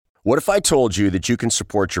What if I told you that you can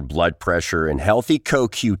support your blood pressure and healthy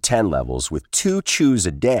CoQ10 levels with 2 chews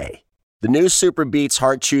a day? The new Super Beats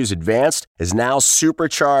Heart Chews Advanced is now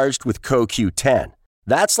supercharged with CoQ10.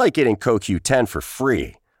 That's like getting CoQ10 for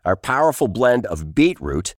free. Our powerful blend of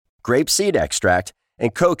beetroot, grapeseed extract,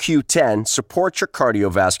 and CoQ10 supports your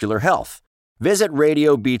cardiovascular health. Visit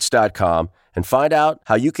RadioBeats.com and find out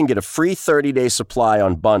how you can get a free 30-day supply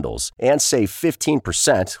on bundles and save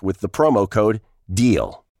 15% with the promo code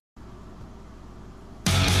DEAL.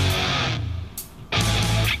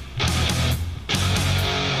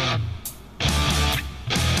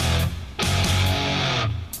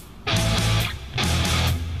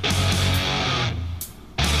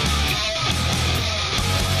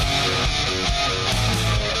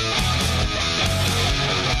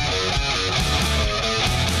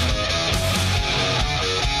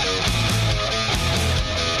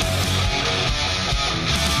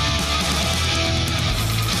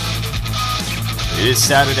 It is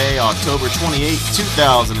Saturday, October 28th,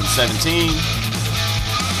 2017.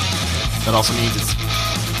 That also means it's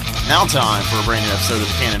now time for a brand new episode of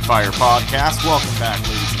the Cannon Fire Podcast. Welcome back,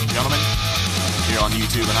 ladies and gentlemen, here on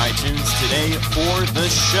YouTube and iTunes today for the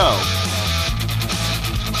show.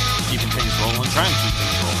 Keeping things rolling, trying to keep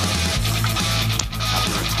things rolling.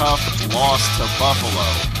 After a tough loss to Buffalo,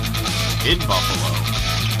 in Buffalo,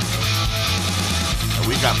 that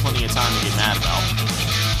we've got plenty of time to get mad about.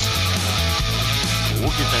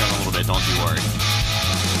 We'll get there in a little bit, don't you worry.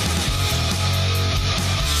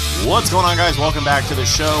 What's going on, guys? Welcome back to the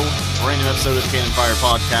show. Brand new episode of the Cannon Fire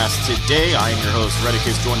Podcast. Today, I am your host,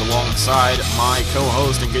 Redicus, joined alongside my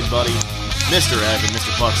co-host and good buddy, Mr. Evan, Mr.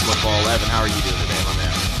 Bucks Football. Evan, how are you doing today, my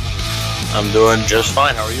man? I'm doing just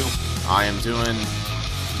fine. How are you? I am doing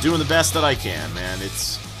the best that I can, man.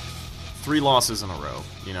 It's 3 losses in a row.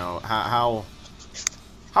 You know,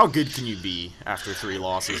 how good can you be after 3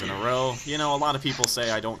 losses in a row? You know, a lot of people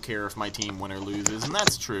say I don't care if my team wins or loses, and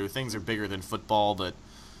that's true. Things are bigger than football, but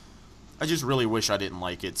I just really wish I didn't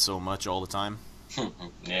like it so much all the time.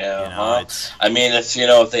 Yeah, you know, I mean,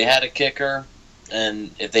 if they had a kicker,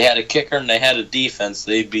 and they had a defense,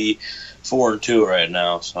 they'd be 4-2 right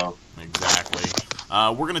now. So exactly.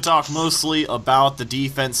 We're going to talk mostly about the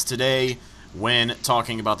defense today. When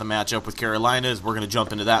talking about the matchup with Carolina, as we're going to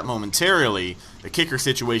jump into that momentarily. The kicker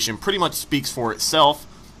situation pretty much speaks for itself.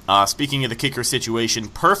 Speaking of the kicker situation,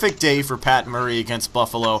 perfect day for Pat Murray against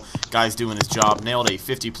Buffalo. Guy's doing his job. Nailed a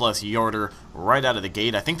 50-plus yarder right out of the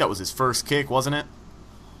gate. I think that was his first kick, wasn't it?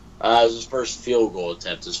 It was his first field goal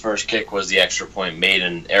attempt. His first kick was the extra point made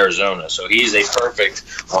in Arizona. So he's a perfect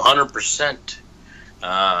 100%.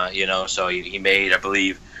 So he made, I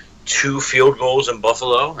believe, 2 field goals in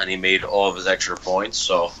Buffalo, and he made all of his extra points.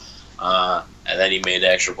 So, and then he made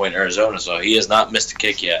the extra point in Arizona. So he has not missed a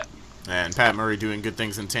kick yet. And Pat Murray doing good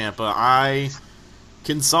things in Tampa. I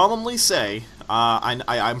can solemnly say,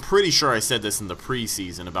 I'm pretty sure I said this in the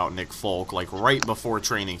preseason about Nick Folk, like right before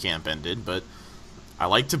training camp ended. But I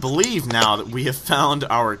like to believe now that we have found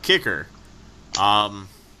our kicker.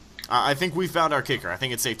 I think we found our kicker. I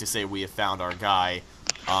think it's safe to say we have found our guy.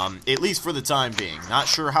 At least for the time being. Not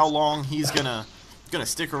sure how long he's gonna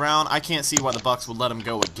stick around. I can't see why the Bucs would let him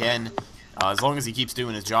go again. As long as he keeps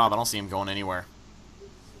doing his job, I don't see him going anywhere.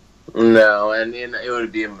 No, and it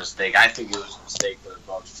would be a mistake. I think it was a mistake for the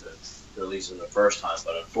Bucs to release him the first time,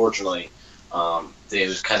 but unfortunately,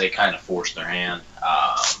 they kind of forced their hand.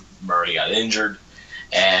 Murray got injured,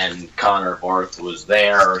 and Connor Barth was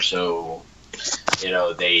there, so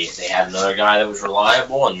they had another guy that was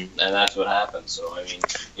reliable, and that's what happened. So, I mean,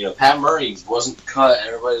 Pat Murray wasn't cut.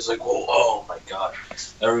 Everybody was like, oh my God.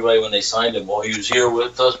 Everybody, when they signed him, he was here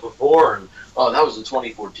with us before, and, that was the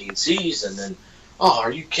 2014 season, and,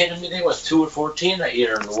 are you kidding me? They went 2-14 that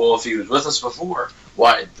year, and, if he was with us before,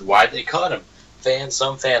 why'd they cut him?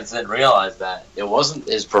 Some fans didn't realize that. It wasn't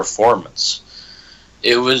his performance.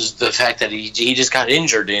 It was the fact that he just got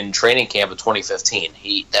injured in training camp of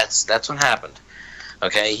 2015. That's what happened.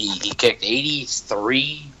 Okay, he kicked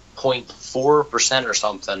 83.4% or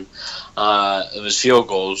something of his field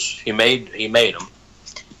goals. He made them,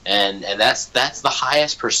 and that's the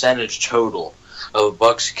highest percentage total of a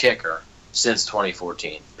Bucs kicker since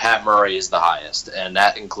 2014. Pat Murray is the highest, and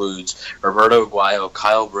that includes Roberto Aguayo,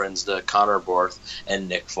 Kyle Brinza, Connor Barth, and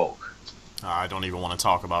Nick Folk. I don't even want to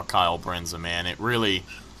talk about Kyle Brinza, man.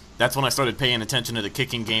 That's when I started paying attention to the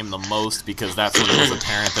kicking game the most, because that's when it was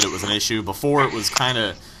apparent that it was an issue. Before, it was kind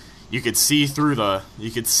of, you could see through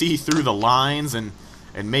the lines and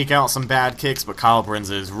make out some bad kicks, but Kyle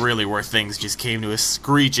Brinza is really where things just came to a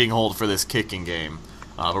screeching halt for this kicking game.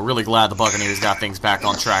 But really glad the Buccaneers got things back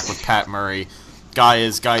on track with Pat Murray. Guy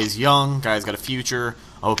is young. Guy's got a future.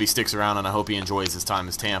 I hope he sticks around, and I hope he enjoys his time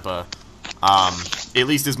as Tampa, at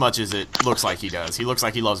least as much as it looks like he does. He looks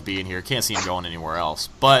like he loves being here. Can't see him going anywhere else.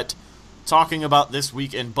 But talking about this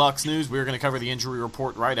week in Bucs news, we're going to cover the injury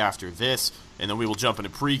report right after this, and then we will jump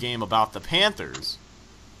into pregame about the Panthers.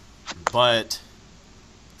 But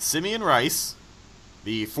Simeon Rice,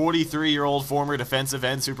 the 43-year-old former defensive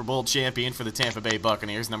end Super Bowl champion for the Tampa Bay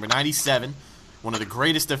Buccaneers, number 97, one of the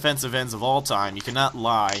greatest defensive ends of all time. You cannot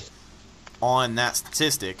lie on that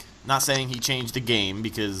statistic. Not saying he changed the game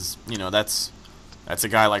because, that's a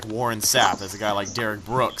guy like Warren Sapp, that's a guy like Derek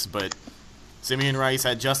Brooks, but Simeon Rice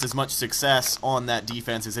had just as much success on that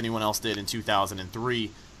defense as anyone else did in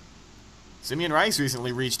 2003. Simeon Rice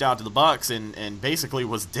recently reached out to the Bucs and basically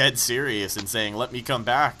was dead serious in saying, let me come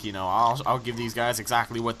back. I'll give these guys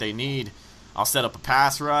exactly what they need. I'll set up a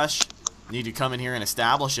pass rush. Need to come in here and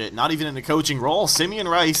establish it. Not even in the coaching role. Simeon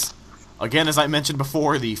Rice, again, as I mentioned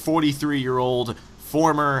before, the 43-year-old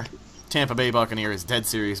former Tampa Bay Buccaneer is dead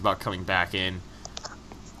serious about coming back in.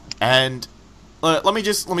 And let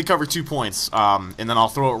me cover 2 points, and then I'll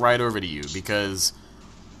throw it right over to you because,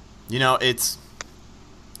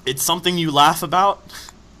 it's something you laugh about.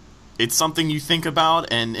 It's something you think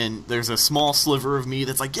about, and there's a small sliver of me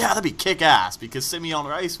that's like, yeah, that'd be kick-ass because Simeon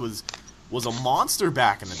Rice was a monster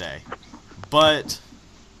back in the day. But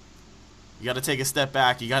you got to take a step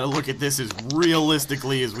back. You got to look at this as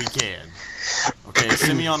realistically as we can. Okay,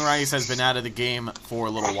 Simeon Rice has been out of the game for a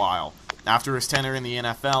little while. After his tenure in the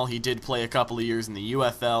NFL, he did play a couple of years in the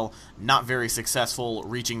UFL, not very successful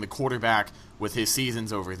reaching the quarterback with his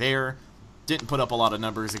seasons over there. Didn't put up a lot of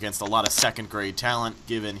numbers against a lot of second-grade talent,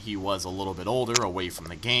 given he was a little bit older, away from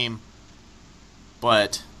the game.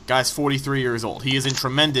 But, guy's 43 years old. He is in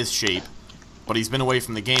tremendous shape, but he's been away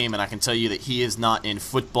from the game, and I can tell you that he is not in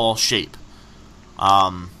football shape.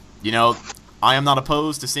 I am not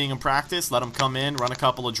opposed to seeing him practice. Let him come in, run a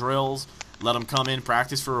couple of drills. Let him come in,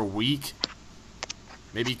 practice for a week.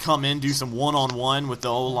 Maybe come in, do some one-on-one with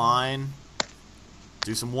the O-line.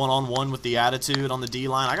 Do some one-on-one with the attitude on the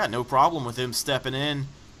D-line. I got no problem with him stepping in,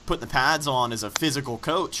 putting the pads on as a physical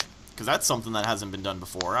coach, because that's something that hasn't been done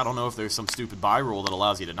before. I don't know if there's some stupid bye rule that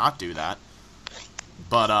allows you to not do that.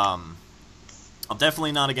 But I'm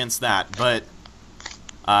definitely not against that. But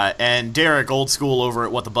and Derek, old school over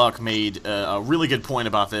at What the Buck, made a really good point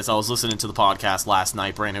about this. I was listening to the podcast last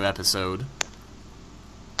night, brand new episode.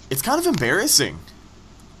 It's kind of embarrassing.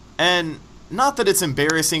 And not that it's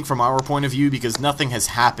embarrassing from our point of view, because nothing has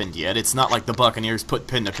happened yet. It's not like the Buccaneers put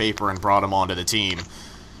pen to paper and brought him onto the team.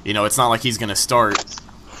 It's not like he's going to start.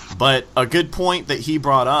 But a good point that he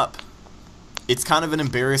brought up, it's kind of an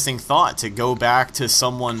embarrassing thought to go back to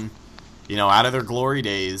someone, out of their glory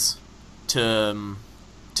days, to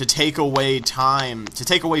take away time, to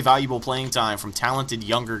take away valuable playing time from talented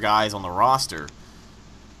younger guys on the roster.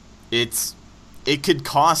 It could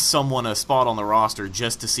cost someone a spot on the roster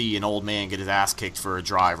just to see an old man get his ass kicked for a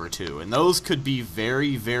drive or two. And those could be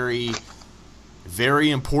very, very, very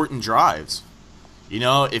important drives.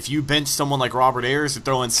 If you bench someone like Robert Ayers to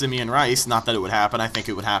throw in Simeon Rice, not that it would happen. I think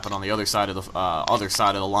it would happen on the other side of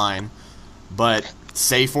the line. But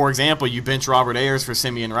say, for example, you bench Robert Ayers for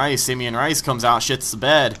Simeon Rice. Simeon Rice comes out, shits the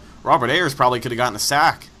bed. Robert Ayers probably could have gotten a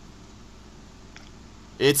sack.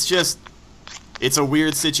 It's a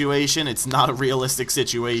weird situation. It's not a realistic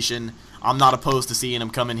situation. I'm not opposed to seeing him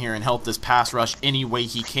come in here and help this pass rush any way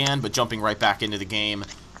he can, but jumping right back into the game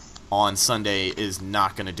on Sunday is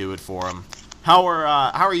not going to do it for him. How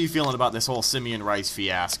are you feeling about this whole Simeon Rice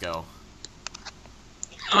fiasco?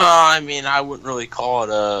 I wouldn't really call it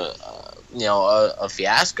a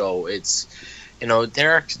fiasco. It's,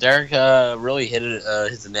 Derek really hit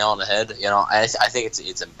the nail on the head. I think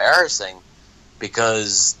it's embarrassing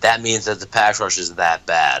because that means that the pass rush is that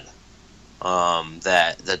bad.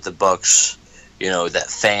 That the Bucs, that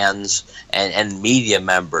fans and media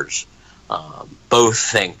members both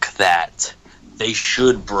think that they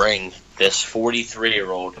should bring this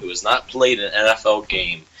 43-year-old who has not played an NFL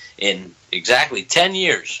game in exactly 10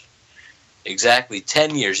 years. Exactly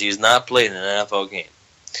 10 years he has not played an NFL game.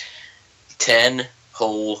 10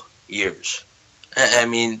 whole years.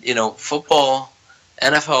 Football,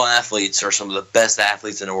 NFL athletes are some of the best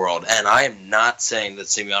athletes in the world. And I am not saying that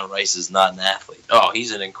Simeon Rice is not an athlete. Oh,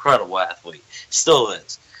 he's an incredible athlete. Still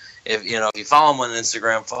is. If you follow him on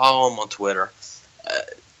Instagram, follow him on Twitter,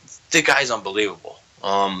 the guy's unbelievable.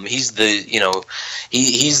 He's the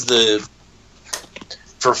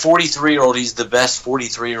for a 43-year-old, he's the best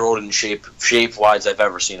 43-year-old in shape-wise I've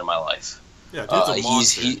ever seen in my life. Yeah, dude's a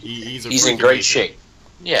monster. He's in great shape.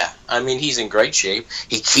 Yeah, he's in great shape.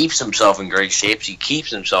 He keeps himself in great shape. He keeps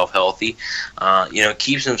himself healthy.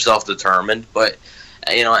 Keeps himself determined. But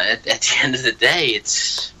at the end of the day,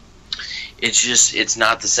 it's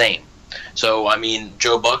not the same. So, I mean,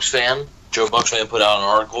 Joe Bucks fan put out an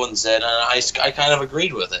article and said, and I kind of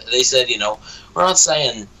agreed with it. They said, we're not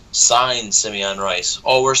saying sign Simeon Rice.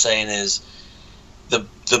 All we're saying is the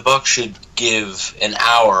Bucks should give an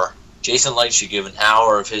hour. Jason Licht should give an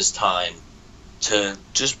hour of his time to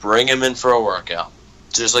just bring him in for a workout.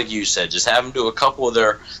 Just like you said, just have him do a couple of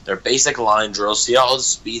their basic line drills, see how his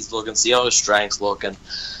speed's looking, see how his strength's looking,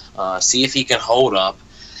 see if he can hold up.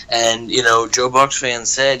 And, Joe Bucks fans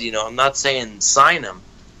said, I'm not saying sign him,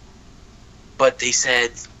 but they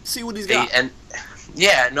said... See what he's got. And they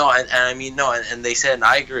said, and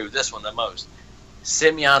I agree with this one the most,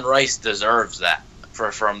 Simeon Rice deserves that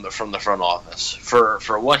from the front office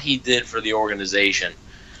for what he did for the organization.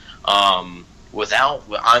 I'm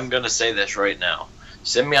going to say this right now,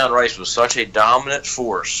 Simeon Rice was such a dominant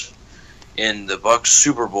force in the Bucs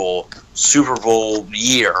Super Bowl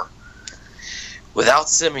year. Without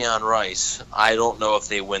Simeon Rice, I don't know if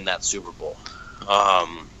they win that Super Bowl.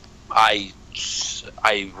 I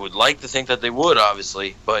would like to think that they would,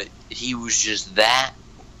 obviously, but he was that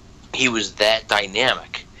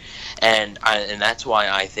dynamic, and that's why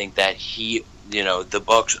I think that the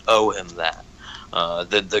Bucs owe him that.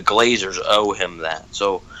 The Glazers owe him that.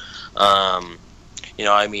 So,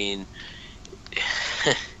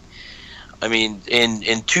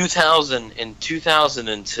 in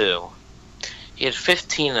 2002, he had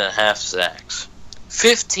 15 and a half sacks.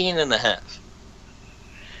 15 and a half.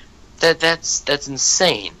 That's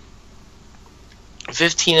insane.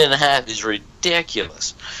 15 and a half is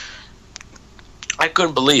ridiculous. I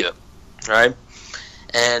couldn't believe it, right?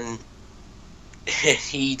 And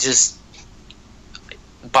he just,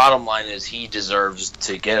 bottom line is, he deserves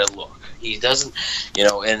to get a look. He doesn't,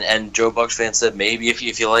 and Joe Bucks fans said, maybe if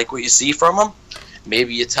you like what you see from him,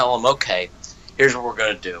 maybe you tell him, okay, here's what we're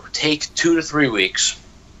going to do. Take 2 to 3 weeks,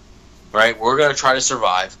 right? We're going to try to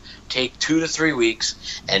survive. Take 2 to 3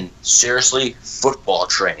 weeks and seriously football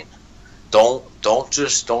train. Don't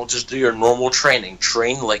just do your normal training.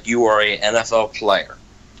 Train like you are a NFL player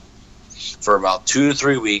for about 2 to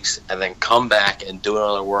 3 weeks, and then come back and do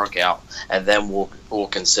another workout, and then we'll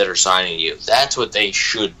consider signing you. That's what they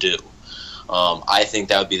should do. I think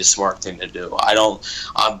that would be the smart thing to do.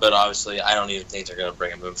 But obviously I don't even think they're going to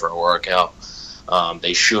bring him in for a workout.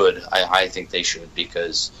 They should. I think they should,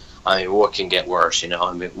 because what can get worse?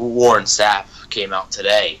 Warren Sapp came out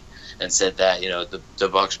today and said that the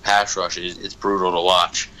Bucs pass rush is brutal to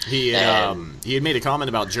watch. He had made a comment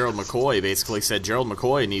about Gerald McCoy. Basically said Gerald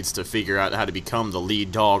McCoy needs to figure out how to become the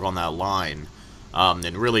lead dog on that line,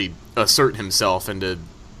 and really assert himself into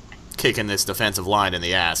kicking this defensive line in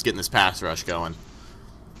the ass, getting this pass rush going.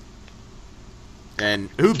 And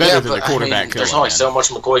who better than the quarterback? There's only so much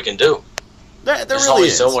McCoy can do. There really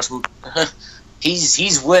is. So much.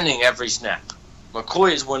 He's winning every snap.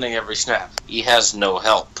 McCoy is winning every snap. He has no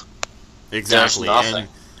help. Exactly.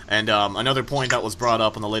 And another point that was brought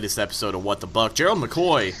up on the latest episode of What the Buck, Gerald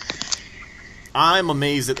McCoy, I'm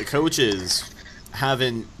amazed that the coaches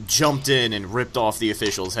haven't jumped in and ripped off the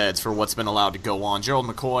officials' heads for what's been allowed to go on. Gerald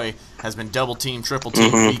McCoy has been double-teamed,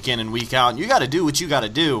 triple-teamed week in and week out. And you got to do what you got to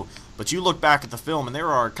do. But you look back at the film, and there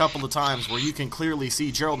are a couple of times where you can clearly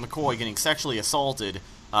see Gerald McCoy getting sexually assaulted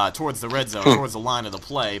towards the red zone, towards the line of the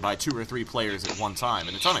play, by 2 or 3 players at one time.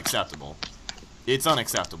 And it's unacceptable. It's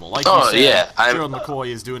unacceptable. Like you said, Gerald McCoy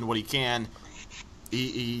is doing what he can.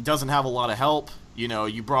 He doesn't have a lot of help.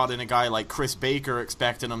 You brought in a guy like Chris Baker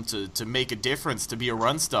expecting him to make a difference, to be a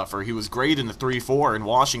run stuffer. He was great in the 3-4 in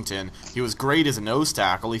Washington. He was great as a nose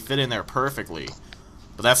tackle. He fit in there perfectly.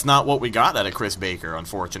 But that's not what we got out of Chris Baker,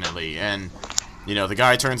 unfortunately. And, the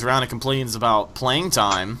guy turns around and complains about playing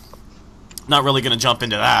time. Not really going to jump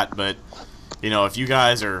into that, but, if you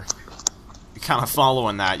guys are kind of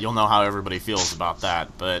following that, you'll know how everybody feels about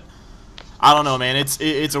that. But I don't know, man.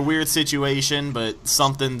 It's a weird situation, but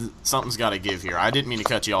something's got to give here. I didn't mean to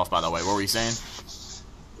cut you off, by the way. What were you saying?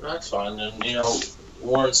 That's fine. And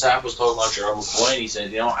Warren Sapp was talking about Gerald McCoy, and he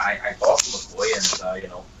said, I talked to McCoy, and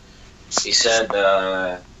he said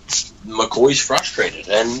McCoy's frustrated,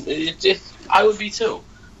 and I would be too.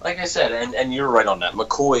 Like I said, and you're right on that.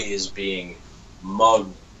 McCoy is being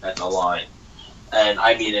mugged at the line. And,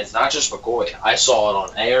 it's not just McCoy. I saw it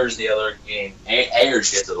on Ayers the other game.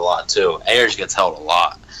 Ayers gets it a lot, too. Ayers gets held a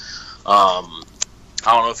lot. I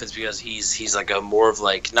don't know if it's because he's like a more of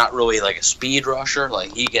not really like a speed rusher.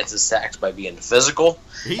 Like, he gets his sacks by being physical,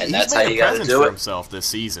 and that's how you got to do it. Himself this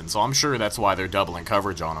season, so I'm sure that's why they're doubling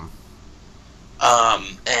coverage on him.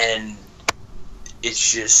 And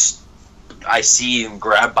it's just, I see him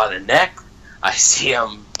grabbed by the neck. I see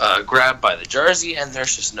him grabbed by the jersey, and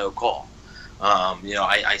there's just no call.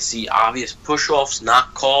 I see obvious push-offs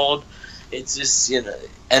not called. It's just,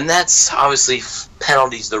 and that's obviously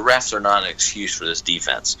penalties. The refs are not an excuse for this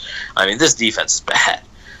defense. I mean, this defense is bad.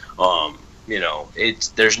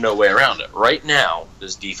 There's no way around it. Right now,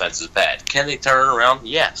 this defense is bad. Can they turn it around?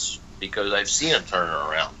 Yes, because I've seen them turn it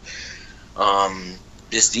around.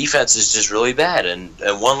 This defense is just really bad. And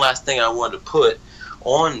one last thing I wanted to put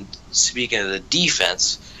on, speaking of the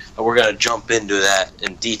defense, we're going to jump into that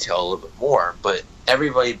in detail a little bit more, but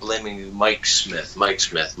everybody blaming Mike Smith,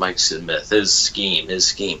 his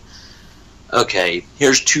scheme. Okay,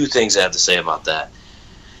 here's two things I have to say about that.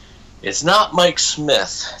 It's not Mike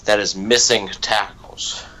Smith that is missing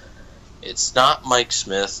tackles. It's not Mike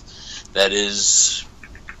Smith that is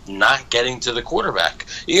not getting to the quarterback.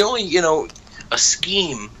 A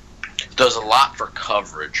scheme does a lot for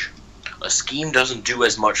coverage. A scheme doesn't do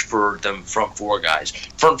as much for them front four guys.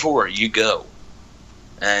 Front four, you go.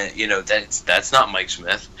 And, that's not Mike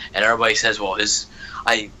Smith. And everybody says, well,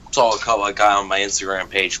 I saw a guy on my Instagram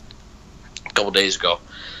page a couple days ago.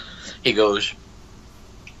 He goes,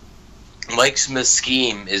 Mike Smith's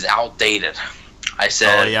scheme is outdated. I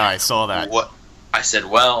said, oh, yeah, I saw that. What? I said,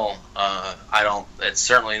 well, it's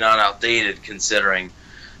certainly not outdated considering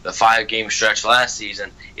the 5-game stretch last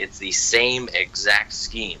season. It's the same exact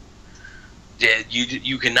scheme.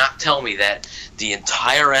 You cannot tell me that the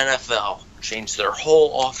entire NFL changed their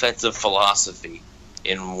whole offensive philosophy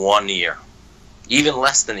in 1 year, even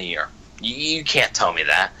less than a year. You can't tell me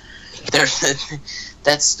that.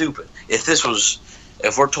 That's stupid.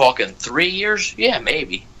 If we're talking 3 years, yeah,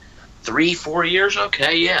 maybe 3-4 years,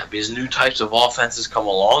 okay, yeah, because new types of offenses come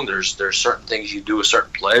along. There's certain things you do with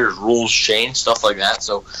certain players, rules change, stuff like that.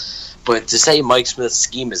 So, but to say Mike Smith's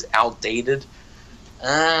scheme is outdated.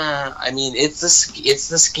 It's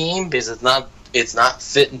the scheme because it's not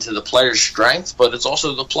fitting to the player's strengths, but it's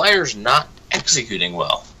also the players not executing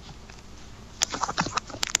well.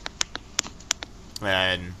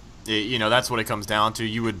 And that's what it comes down to.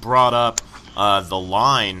 You had brought up the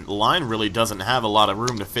line. The line really doesn't have a lot of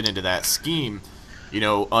room to fit into that scheme.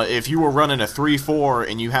 If you were running a 3-4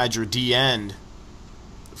 and you had your D end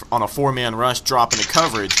on a 4-man rush dropping the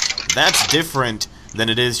coverage, that's different than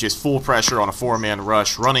it is just full pressure on a 4-man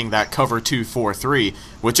rush running that cover 2-4-3,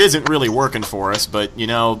 which isn't really working for us. But,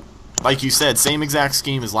 like you said, same exact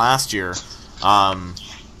scheme as last year.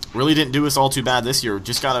 Really didn't do us all too bad this year.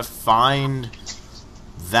 Just got to find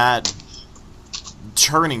that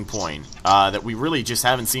turning point that we really just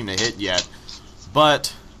haven't seemed to hit yet.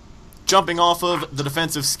 But jumping off of the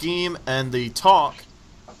defensive scheme and the talk,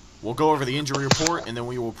 we'll go over the injury report, and then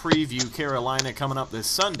we will preview Carolina coming up this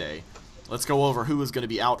Sunday. Let's go over who is going to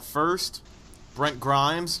be out first. Brent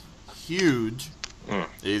Grimes, huge,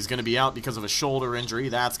 is going to be out because of a shoulder injury.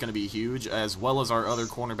 That's going to be huge, as well as our other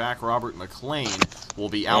cornerback, Robert McClain, will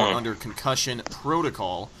be out under concussion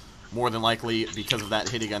protocol, more than likely because of that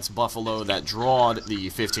hit against Buffalo that drawed the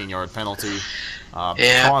 15-yard penalty.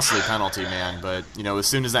 Costly penalty, man. But, as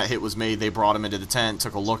soon as that hit was made, they brought him into the tent,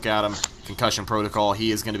 took a look at him, concussion protocol.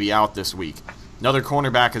 He is going to be out this week. Another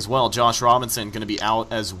cornerback as well, Josh Robinson, going to be out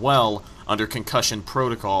as well under concussion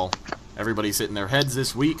protocol. Everybody's hitting their heads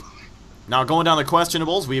this week. Now going down the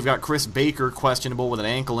questionables, we've got Chris Baker questionable with an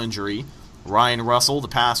ankle injury. Ryan Russell, the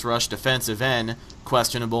pass rush defensive end,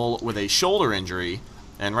 questionable with a shoulder injury.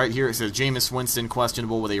 And right here it says Jameis Winston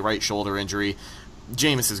questionable with a right shoulder injury.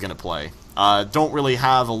 Jameis is going to play. Don't really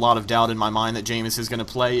have a lot of doubt in my mind that Jameis is going to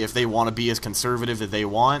play if they want to be as conservative as they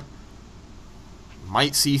want.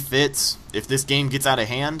 Might see fits if this game gets out of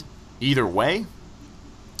hand either way,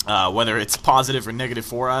 whether it's positive or negative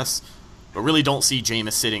for us, but really don't see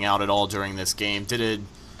Jameis sitting out at all during this game. Did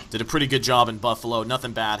a pretty good job in Buffalo.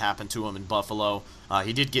 Nothing bad happened to him in Buffalo.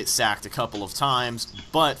 He did get sacked a couple of times,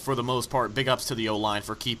 but for the most part, big ups to the O-line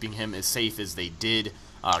for keeping him as safe as they did.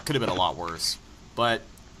 Could have been a lot worse. But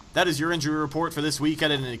that is your injury report for this week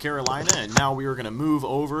headed into Carolina, and now we are going to move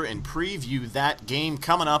over and preview that game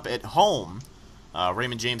coming up at home.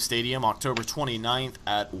 Raymond James Stadium, October 29th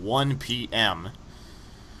at 1 p.m.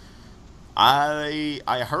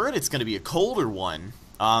 I heard it's going to be a colder one,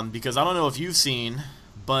 because I don't know if you've seen,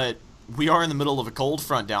 but we are in the middle of a cold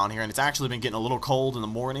front down here, and it's actually been getting a little cold in the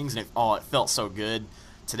mornings, and it felt so good.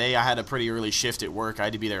 Today I had a pretty early shift at work. I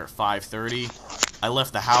had to be there at 5:30. I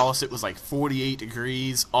left the house. It was like 48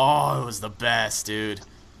 degrees. Oh, it was the best, dude.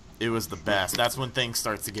 It was the best. That's when things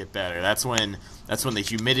start to get better. That's when the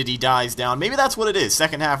humidity dies down. Maybe that's what it is.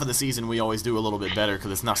 Second half of the season, we always do a little bit better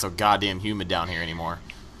because it's not so goddamn humid down here anymore.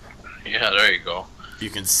 Yeah, there you go.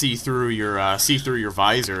 You can see through your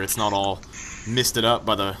visor. It's not all misted up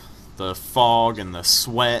by the the fog and the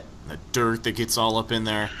sweat, and the dirt that gets all up in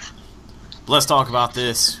there. But let's talk about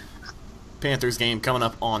this Panthers game coming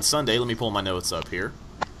up on Sunday. Let me pull my notes up here.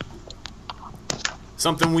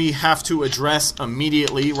 Something we have to address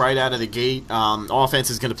immediately right out of the gate. Offense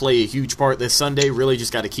is going to play a huge part this Sunday. Really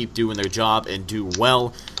just got to keep doing their job and do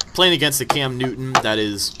well. Playing against the Cam Newton that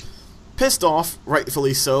is pissed off,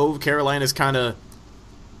 rightfully so. Carolina's kind of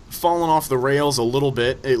fallen off the rails a little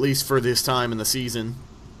bit, at least for this time in the season.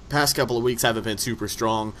 Past couple of weeks haven't been super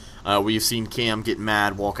strong. We've seen Cam get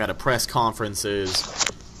mad, walk out of press conferences.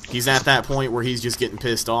 He's at that point where he's just getting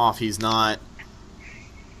pissed off. He's not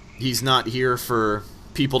here for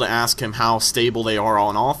people to ask him how stable they are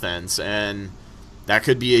on offense, and that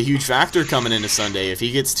could be a huge factor coming into Sunday. If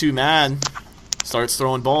he gets too mad, starts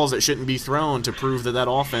throwing balls that shouldn't be thrown to prove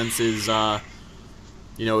that offense is,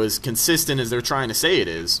 as consistent as they're trying to say it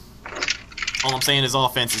is. All I'm saying is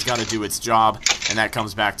offense has got to do its job, and that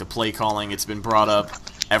comes back to play calling. It's been brought up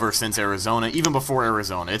ever since Arizona, even before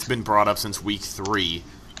Arizona. It's been brought up since week 3.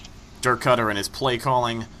 Dirk Cutter and his play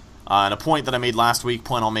calling. And a point that I made last week,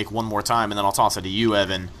 point I'll make one more time, and then I'll toss it to you,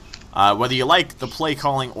 Evan. Whether you like the play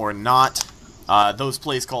calling or not, those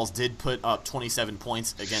plays calls did put up 27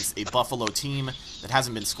 points against a Buffalo team that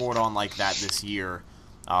hasn't been scored on like that this year,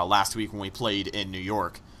 last week when we played in New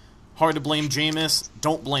York. Hard to blame Jameis.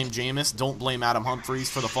 Don't blame Jameis. Don't blame Adam Humphries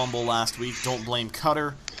for the fumble last week. Don't blame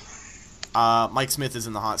Cutter. Mike Smith is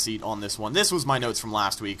in the hot seat on this one. This was my notes from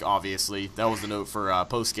last week, obviously. That was the note for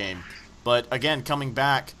post-game. But, again, coming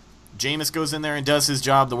back, Jameis goes in there and does his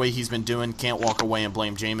job the way he's been doing. Can't walk away and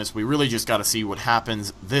blame Jameis. We really just got to see what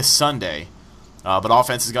happens this Sunday. But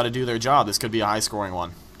offense has got to do their job. This could be a high-scoring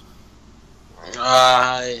one.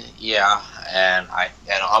 Yeah, and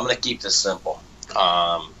I'm going to keep this simple.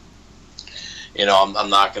 I'm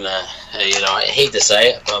not going to, I hate to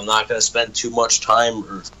say it, but I'm not going to spend too much time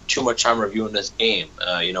reviewing this game.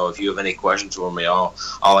 If you have any questions for me,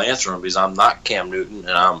 I'll answer them because I'm not Cam Newton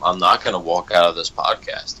and I'm not going to walk out of this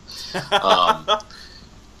podcast. But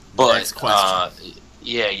next question.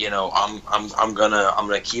 I'm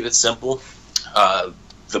gonna keep it simple.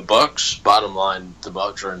 The Bucks, bottom line, the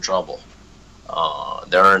Bucks are in trouble.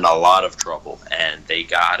 They're in a lot of trouble, and they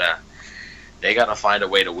gotta find a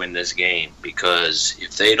way to win this game, because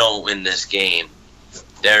if they don't win this game,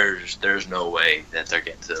 there's no way that they're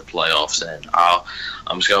getting to the playoffs. And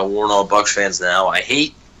I'm just gonna warn all Bucks fans now. I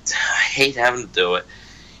hate having to do it.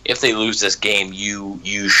 If they lose this game,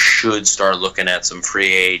 you should start looking at some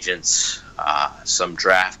free agents, some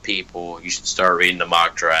draft people. You should start reading the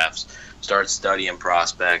mock drafts, start studying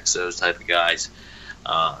prospects, those type of guys.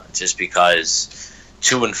 Just because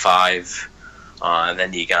 2-5, and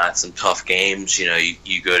then you got some tough games.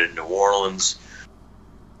 You go to New Orleans,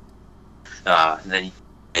 and then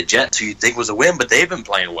the Jets, who you think was a win, but they've been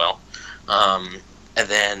playing well. And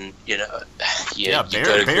then you go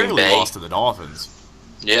to Green Bay. Lost to the Dolphins.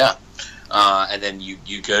 Yeah, and then you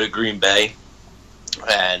go to Green Bay,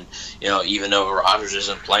 and even though Rodgers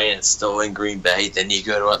isn't playing, it's still in Green Bay. Then you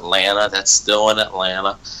go to Atlanta, that's still in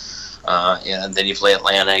Atlanta, and then you play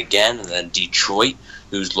Atlanta again, and then Detroit,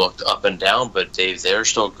 who's looked up and down, but they're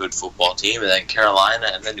still a good football team, and then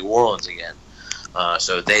Carolina, and then New Orleans again.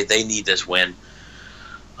 So they need this win.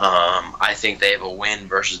 I think they have a win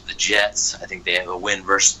versus the Jets. I think they have a win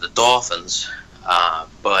versus the Dolphins,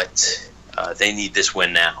 but. They need this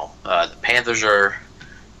win now. The Panthers are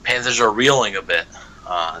reeling a bit.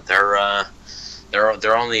 They're on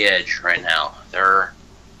the edge right now. They're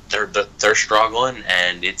struggling,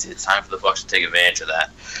 and it's time for the Bucs to take advantage of that.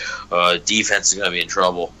 Defense is going to be in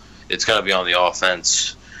trouble. It's going to be on the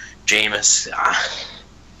offense. Jameis,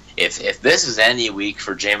 if this is any week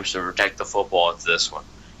for Jameis to protect the football, it's this one.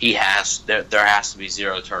 There has to be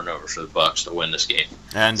 0 turnovers for the Bucs to win this game.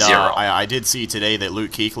 And 0. I did see today that Luke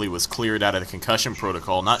Kuechly was cleared out of the concussion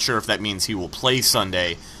protocol. Not sure if that means he will play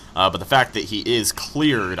Sunday, but the fact that he is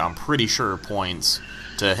cleared, I'm pretty sure points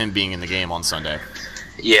to him being in the game on Sunday.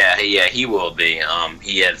 Yeah, he will be.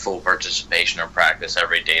 He had full participation in practice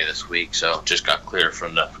every day this week, so just got cleared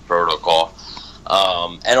from the protocol.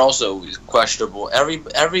 And also questionable. Every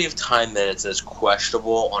time that it says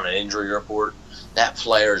questionable on an injury report, that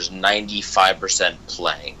player is 95%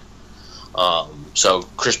 playing. So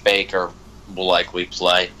Chris Baker will likely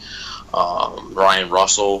play. Ryan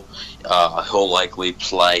Russell, he'll likely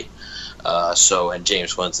play. And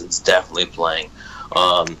James Winston's definitely playing.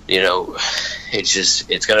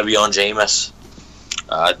 It's going to be on Jameis.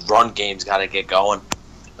 Run game's got to get going.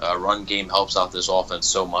 Run game helps out this offense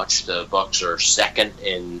so much. The Bucs are second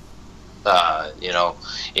in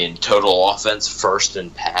total offense, first in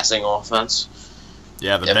passing offense.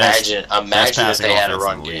 Yeah, imagine if they had a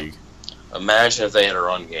run game. Imagine if they had a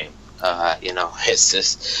run game. It's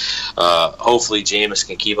just hopefully Jameis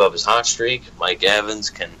can keep up his hot streak. Mike Evans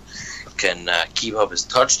can keep up his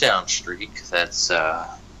touchdown streak. That's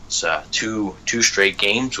two straight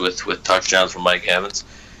games with touchdowns from Mike Evans.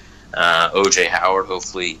 O.J. Howard,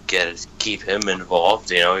 hopefully keep him involved.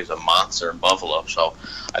 He's a monster in Buffalo, so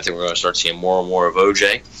I think we're going to start seeing more and more of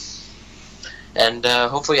O.J. And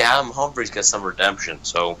hopefully Adam Humphries gets some redemption.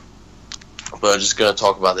 So, but I'm just going to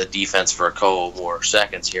talk about the defense for a couple more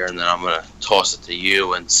seconds here, and then I'm going to toss it to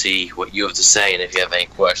you and see what you have to say, and if you have any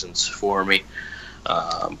questions for me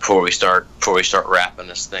before we start wrapping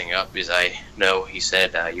this thing up, because I know he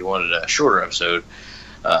said you wanted a shorter episode.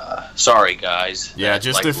 Sorry, guys. Yeah,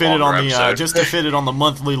 just to fit it on the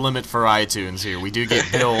monthly limit for iTunes here. We do get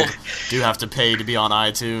billed, do have to pay to be on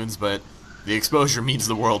iTunes, but the exposure means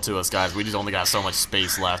the world to us, guys. We just only got so much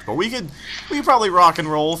space left. But we could probably rock and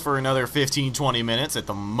roll for another 15, 20 minutes at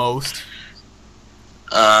the most.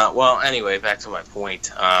 Well, anyway, back to my point.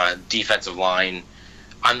 Defensive line.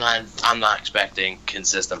 I'm not expecting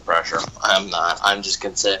consistent pressure. I'm not. I'm just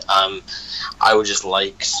I would just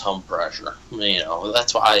like some pressure.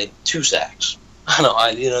 That's why 2 sacks.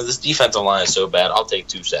 This defensive line is so bad. I'll take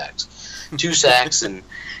 2 sacks. 2 sacks, and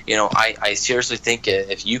I seriously think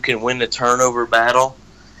if you can win the turnover battle,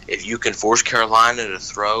 if you can force Carolina to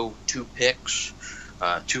throw 2 picks,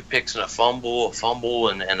 2 picks and a fumble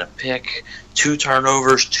and a pick, 2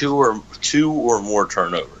 turnovers, two or more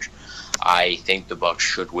turnovers, I think the Bucs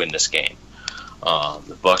should win this game.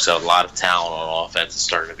 The Bucs have a lot of talent on offense that's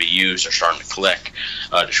starting to be used. They're starting to click.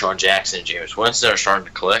 Deshaun Jackson and Jameis Winston are starting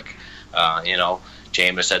to click.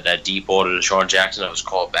 Jameis had that deep ball to Deshaun Jackson that was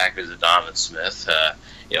called back as a Donovan Smith.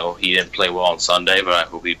 He didn't play well on Sunday, but I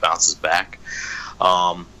hope he bounces back.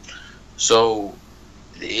 So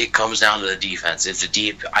it comes down to the defense.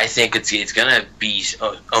 I think it's going to be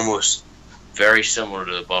almost very similar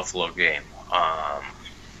to the Buffalo game.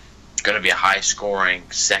 Going to be a high-scoring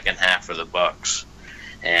second half for the Bucs,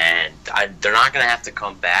 and they're not going to have to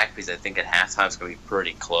come back because I think at halftime it's going to be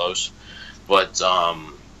pretty close. But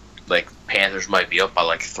Panthers might be up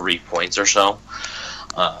by 3 points or so,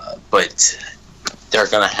 but they're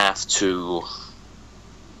going to have to.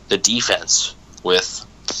 The defense with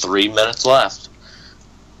 3 minutes left,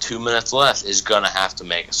 2 minutes left, is going to have to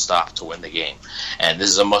make a stop to win the game, and this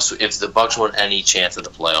is a must. If the Bucs want any chance at the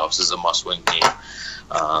playoffs, this is a must-win game.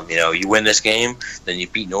 You win this game, then you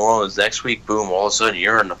beat New Orleans next week. Boom! All of a sudden,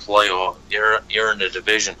 you're in the playoff. You're in the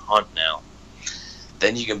division hunt now.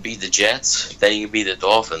 Then you can beat the Jets. Then you can beat the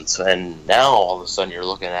Dolphins, and now all of a sudden you're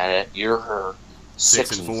looking at it. You're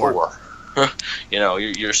 6-4.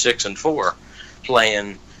 You're 6-4,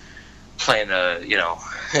 playing a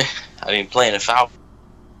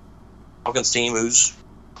Falcons team who's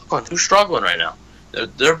struggling right now.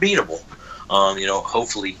 They're beatable.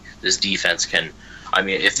 Hopefully this defense can.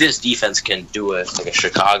 If this defense can do a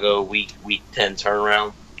Chicago week 10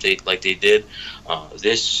 turnaround, they did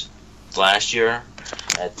this last year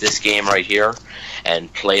at this game right here,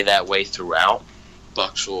 and play that way throughout,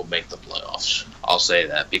 Bucs will make the playoffs. I'll say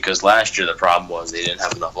that because last year the problem was they didn't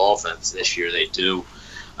have enough offense. This year they do.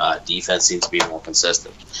 Defense seems to be more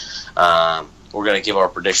consistent. We're going to give our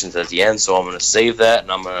predictions at the end, so I'm going to save that,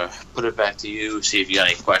 and I'm going to put it back to you, see if you got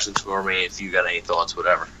any questions for me, if you got any thoughts,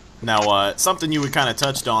 whatever. Now, something you had kind of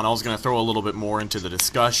touched on, I was going to throw a little bit more into the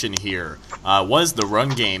discussion here, was the run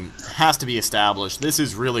game has to be established. This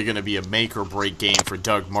is really going to be a make-or-break game for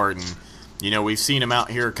Doug Martin. We've seen him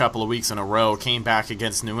out here a couple of weeks in a row, came back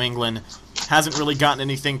against New England, hasn't really gotten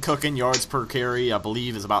anything cooking. Yards per carry, I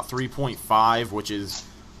believe, is about 3.5, which is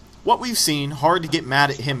what we've seen. Hard to get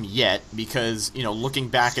mad at him yet because, looking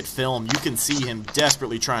back at film, you can see him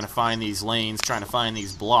desperately trying to find these lanes, trying to find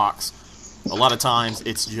these blocks. A lot of times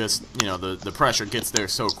it's just, the pressure gets there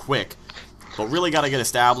so quick. But really got to get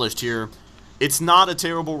established here. It's not a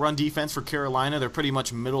terrible run defense for Carolina. They're pretty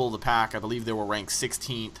much middle of the pack. I believe they were ranked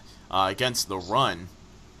 16th against the run.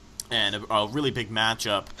 And a really big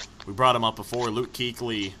matchup. We brought him up before. Luke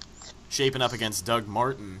Kuechly shaping up against Doug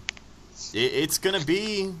Martin. It's gonna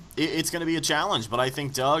be a challenge, but I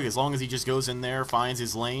think Doug, as long as he just goes in there, finds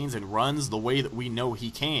his lanes, and runs the way that we know he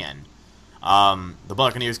can, the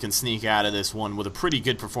Buccaneers can sneak out of this one with a pretty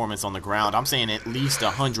good performance on the ground. I'm saying at least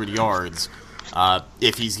 100 yards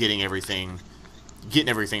if he's getting everything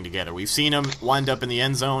together. We've seen him wind up in the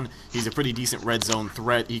end zone. He's a pretty decent red zone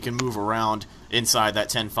threat. He can move around inside that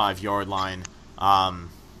 10-5 yard line,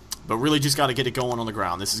 but really just got to get it going on the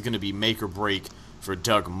ground. This is going to be make or break for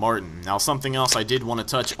Doug Martin. Now, something else I did want to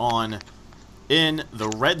touch on in the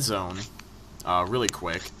red zone really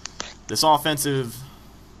quick. This offensive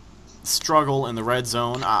struggle in the red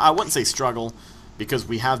zone. I wouldn't say struggle because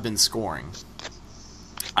we have been scoring.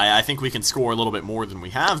 I think we can score a little bit more than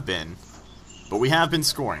we have been, but we have been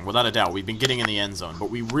scoring, without a doubt. We've been getting in the end zone, but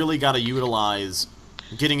we really got to utilize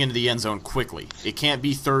getting into the end zone quickly. It can't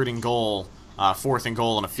be 3rd and goal, 4th and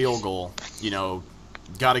goal, and a field goal. You know,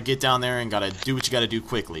 got to get down there and got to do what you got to do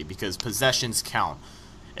quickly because possessions count.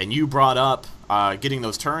 And you brought up getting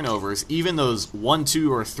those turnovers. Even those 1,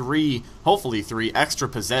 2, or 3, hopefully 3 extra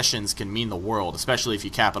possessions can mean the world, especially if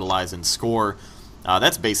you capitalize and score.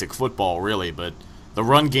 That's basic football, really, but the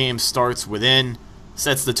run game starts within,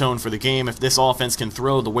 sets the tone for the game. If this offense can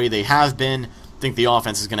throw the way they have been, I think the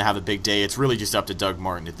offense is going to have a big day. It's really just up to Doug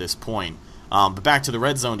Martin at this point. But back to the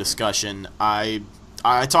red zone discussion, I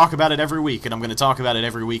talk about it every week, and I'm going to talk about it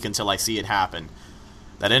every week until I see it happen.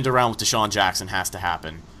 That end around with Deshaun Jackson has to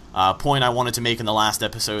happen. Point I wanted to make in the last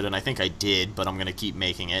episode, and I think I did, but I'm going to keep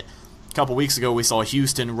making it. A couple weeks ago, we saw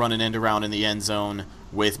Houston run an end around in the end zone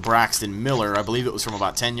with Braxton Miller. I believe it was from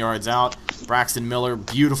about 10 yards out. Braxton Miller,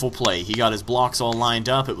 beautiful play. He got his blocks all lined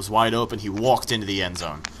up. It was wide open. He walked into the end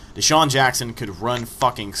zone. Deshaun Jackson could run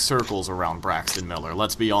fucking circles around Braxton Miller.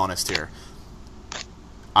 Let's be honest here.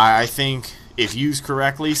 I think if used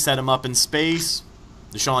correctly, set him up in space,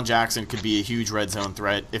 Deshaun Jackson could be a huge red zone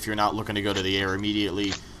threat if you're not looking to go to the air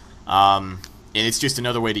immediately. And it's just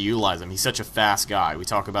another way to utilize him. He's such a fast guy. We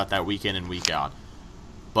talk about that week in and week out.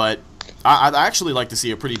 But I'd actually like to see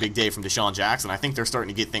a pretty big day from Deshaun Jackson. I think they're starting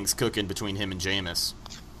to get things cooking between him and Jameis.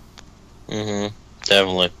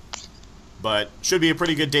 Definitely. But should be a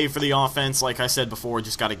pretty good day for the offense. Like I said before,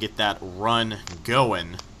 just got to get that run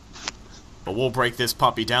going. But we'll break this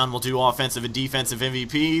puppy down. We'll do offensive and defensive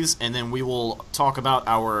MVPs, and then we will talk about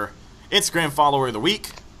our Instagram follower of the week,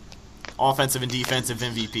 offensive and defensive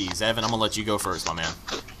MVPs. Evan, I'm going to let you go first, my man.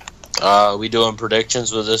 We doing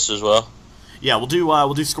predictions with this as well? Yeah, we'll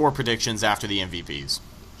do score predictions after the MVPs.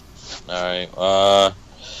 All right.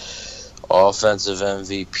 Offensive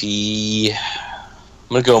MVP. I'm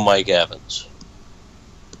going to go Mike Evans.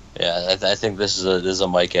 Yeah, I think this is a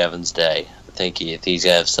Mike Evans day. I think he's going to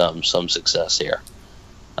have some success here.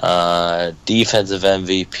 Defensive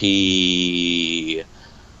MVP,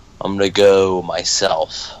 I'm going to go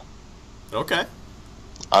myself. Okay.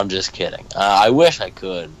 I'm just kidding. I wish I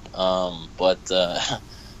could, but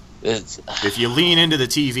it's... If you lean into the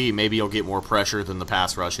TV, maybe you'll get more pressure than the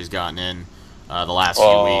pass rush has gotten in the last few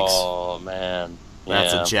weeks. Oh, man.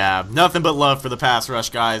 That's a jab. Nothing but love for the pass rush,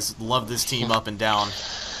 guys. Love this team up and down.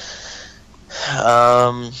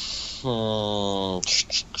 Let's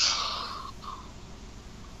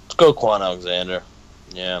go Quan Alexander.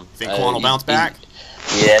 Yeah. Think Quan will bounce back?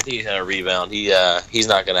 Yeah, I think he's gonna rebound. He's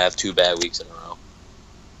not gonna have 2 bad weeks in a row.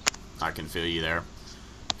 I can feel you there.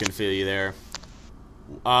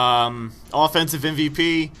 Offensive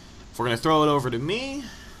MVP. If we're gonna throw it over to me,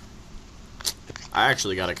 I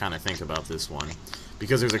actually got to kind of think about this one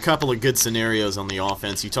because there's a couple of good scenarios on the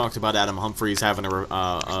offense. You talked about Adam Humphries having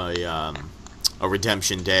a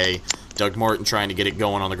redemption day. Doug Martin trying to get it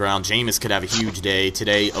going on the ground. Jameis could have a huge day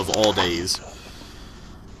today of all days.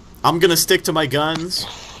 I'm going to stick to my guns.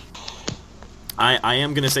 I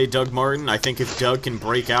am going to say Doug Martin. I think if Doug can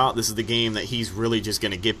break out, this is the game that he's really just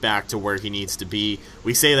going to get back to where he needs to be.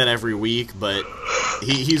 We say that every week, but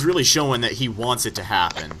he's really showing that he wants it to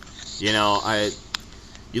happen. You know,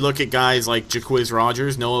 you look at guys like Jacquizz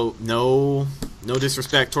Rodgers. No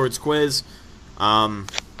disrespect towards Quiz,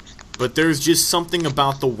 but there's just something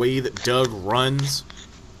about the way that Doug runs.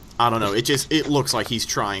 I don't know. It looks like he's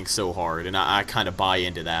trying so hard, and I kind of buy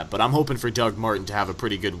into that. But I'm hoping for Doug Martin to have a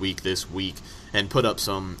pretty good week this week and put up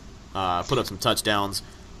some touchdowns,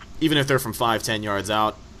 even if they're from 5-10 yards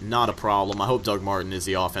out. Not a problem. I hope Doug Martin is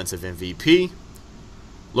the offensive MVP.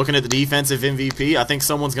 Looking at the defensive MVP, I think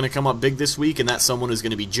someone's going to come up big this week, and that someone is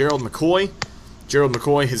going to be Gerald McCoy. Gerald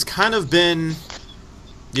McCoy has kind of been,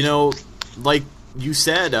 you know, like you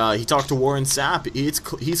said, he talked to Warren Sapp.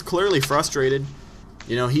 He's clearly frustrated.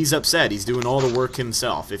 You know, he's upset. He's doing all the work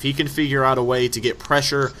himself. If he can figure out a way to get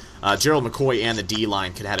pressure, Gerald McCoy and the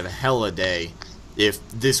D-line could have a hell of a day if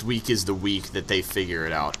this week is the week that they figure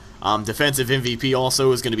it out. Defensive MVP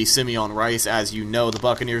also is going to be Simeon Rice. As you know, the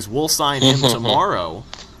Buccaneers will sign him tomorrow.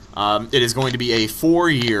 It is going to be a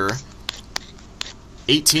 4-year,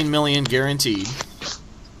 $18 million guaranteed.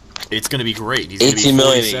 It's going to be great. He's going to be $18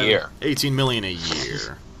 million a year. $18 million a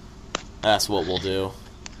year. That's what we'll do.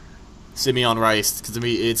 Simeon Rice,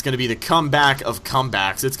 it's going to be the comeback of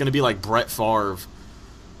comebacks. It's going to be like Brett Favre.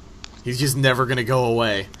 He's just never going to go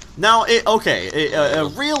away. Now,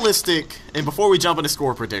 a realistic, and before we jump into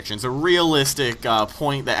score predictions, a realistic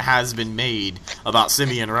point that has been made about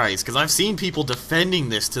Simeon Rice, because I've seen people defending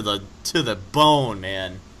this to the bone,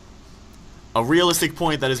 man. A realistic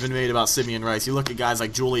point that has been made about Simeon Rice. You look at guys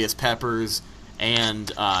like Julius Peppers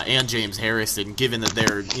and James Harrison, given that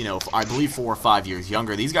they're, I believe 4 or 5 years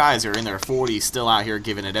younger. These guys are in their 40s, still out here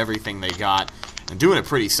giving it everything they got and doing a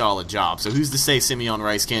pretty solid job. So who's to say Simeon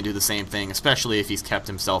Rice can't do the same thing, especially if he's kept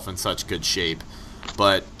himself in such good shape.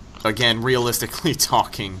 But, again, realistically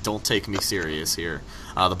talking, don't take me serious here.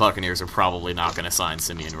 The Buccaneers are probably not going to sign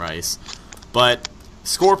Simeon Rice. But,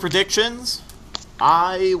 score predictions,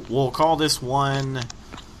 I will call this one,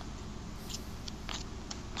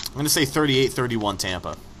 I'm going to say 38-31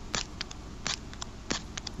 Tampa.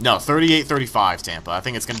 No, 38-35 Tampa. I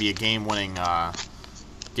think it's going to be a game-winning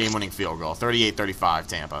field goal. 38-35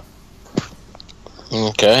 Tampa.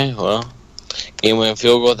 Okay, well, game-winning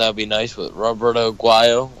field goal, that would be nice with Roberto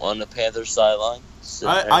Aguayo on the Panthers sideline.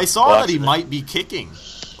 I saw that he might be kicking.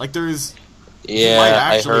 Like, there's... Yeah,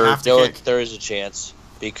 I heard there is a chance.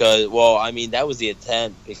 Because, well, I mean, that was the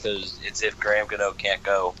intent, because it's if Graham Gano can't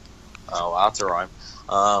go. Oh, wow, that's a rhyme.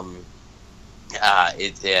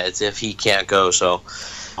 It's if he can't go, so...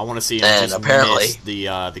 I want to see him just miss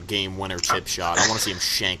the game winner chip shot. I want to see him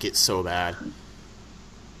shank it so bad.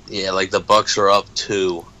 Yeah, like the Bucks are up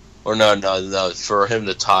 2. Or no, for him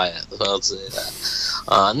to tie it. I'll say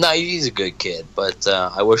that. No, he's a good kid, but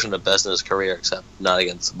I wish him the best in his career, except not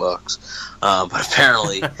against the Bucks. But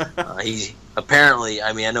apparently,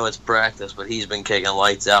 I mean, I know it's practice, but he's been kicking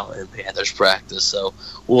lights out in Panthers practice, so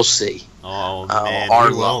we'll see. Oh man,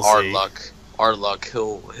 our luck.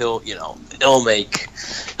 He'll make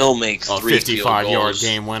 3 55-yard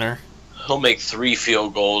game winner. He'll make 3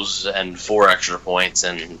 field goals and 4 extra points,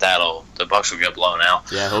 and the Bucks will get blown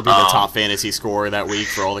out. Yeah, he'll be the top fantasy scorer that week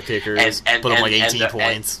for all the kickers. Put him like 18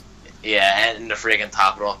 points. And the freaking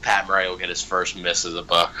top it off, Pat Murray will get his first miss as a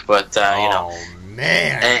Buck. But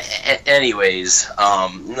man. Anyways,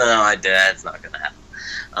 no, that's not gonna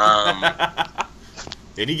happen.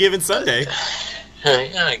 Any given Sunday.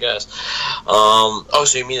 Yeah, I guess.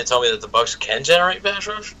 So you mean to tell me that the Bucks can generate pass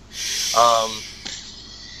rush?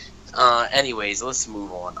 Anyways, let's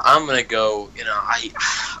move on. I'm gonna go.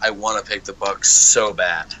 I want to pick the Bucks so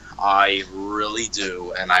bad. I really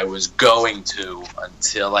do, and I was going to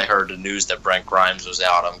until I heard the news that Brent Grimes was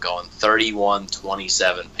out. I'm going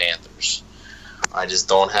 31-27 Panthers. I just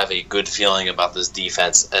don't have a good feeling about this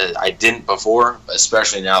defense. I didn't before,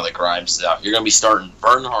 especially now that Grimes is out. You're going to be starting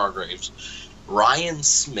Vernon Hargreaves, Ryan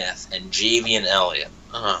Smith, and Javian Elliott.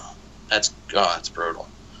 That's brutal.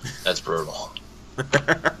 That's brutal.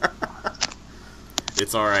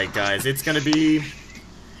 It's all right, guys. It's gonna be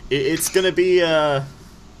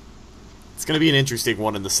an interesting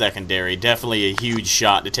one in the secondary. Definitely a huge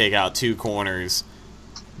shot to take out 2 corners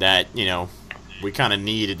that we kind of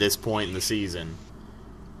need at this point in the season.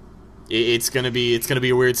 It's gonna be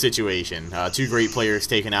a weird situation. 2 great players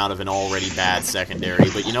taken out of an already bad secondary.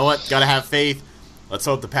 But you know what? Gotta have faith. Let's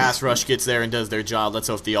hope the pass rush gets there and does their job. Let's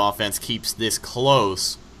hope the offense keeps this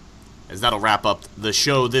close, as that'll wrap up the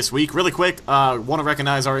show this week. Really quick, want to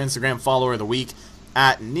recognize our Instagram follower of the week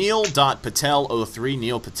at Neil.Patel03.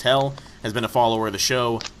 Neil Patel has been a follower of the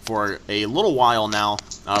show for a little while now.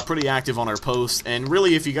 Pretty active on our posts. And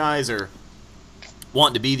really, if you guys are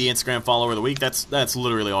wanting to be the Instagram follower of the week, that's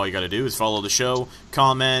literally all you got to do is follow the show,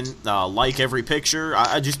 comment, like every picture.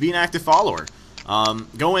 Just be an active follower.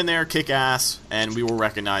 Go in there, kick ass, and we will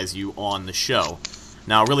recognize you on the show.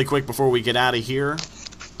 Now, really quick before we get out of here,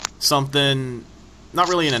 something, not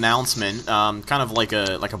really an announcement, kind of like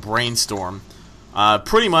a brainstorm.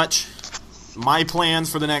 Pretty much my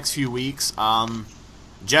plans for the next few weeks.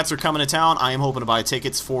 Jets are coming to town. I am hoping to buy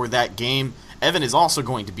tickets for that game. Evan is also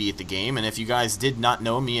going to be at the game, and if you guys did not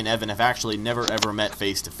know, me and Evan have actually never ever met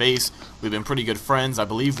face to face. We've been pretty good friends. I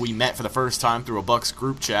believe we met for the first time through a Bucks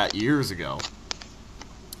group chat years ago.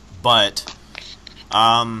 But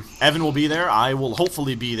Evan will be there. I will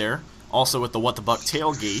hopefully be there. Also at the What the Buck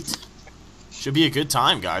tailgate. Should be a good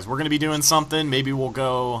time, guys. We're going to be doing something. Maybe we'll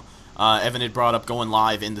go... Evan had brought up going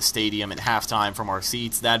live in the stadium at halftime from our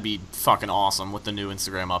seats. That'd be fucking awesome with the new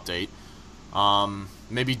Instagram update.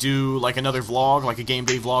 Maybe do like another vlog, like a game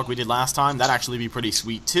day vlog we did last time. That'd actually be pretty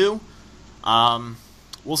sweet too.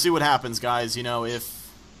 We'll see what happens, guys. If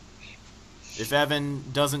Evan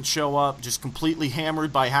doesn't show up just completely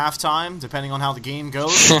hammered by halftime, depending on how the game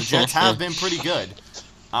goes, the Jets have been pretty good.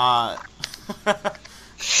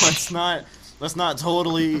 Let's not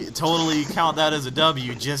totally count that as a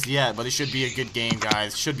W just yet, but it should be a good game,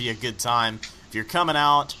 guys. Should be a good time. If you're coming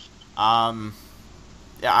out,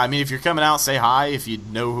 I mean, if you're coming out, say hi if you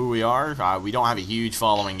know who we are. We don't have a huge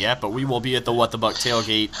following yet, but we will be at the What the Buck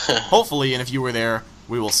tailgate, hopefully, and if you were there,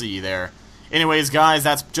 we will see you there. Anyways, guys,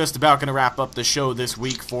 that's just about going to wrap up the show this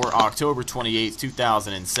week for October 28th,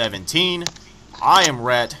 2017. I am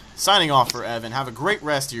Rhett, signing off for Evan. Have a great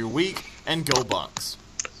rest of your week, and go Bucks.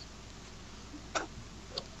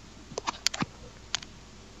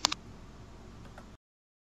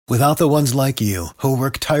 Without the ones like you, who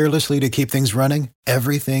work tirelessly to keep things running,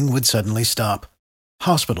 everything would suddenly stop.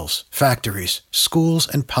 Hospitals, factories, schools,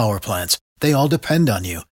 and power plants, they all depend on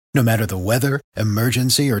you. No matter the weather,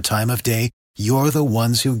 emergency, or time of day, you're the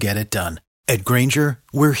ones who get it done. At Grainger,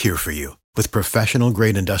 we're here for you with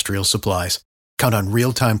professional-grade industrial supplies. Count on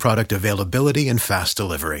real-time product availability and fast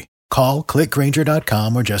delivery. Call, click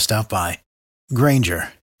Grainger.com, or just stop by.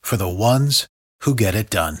 Grainger, for the ones who get it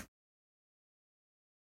done.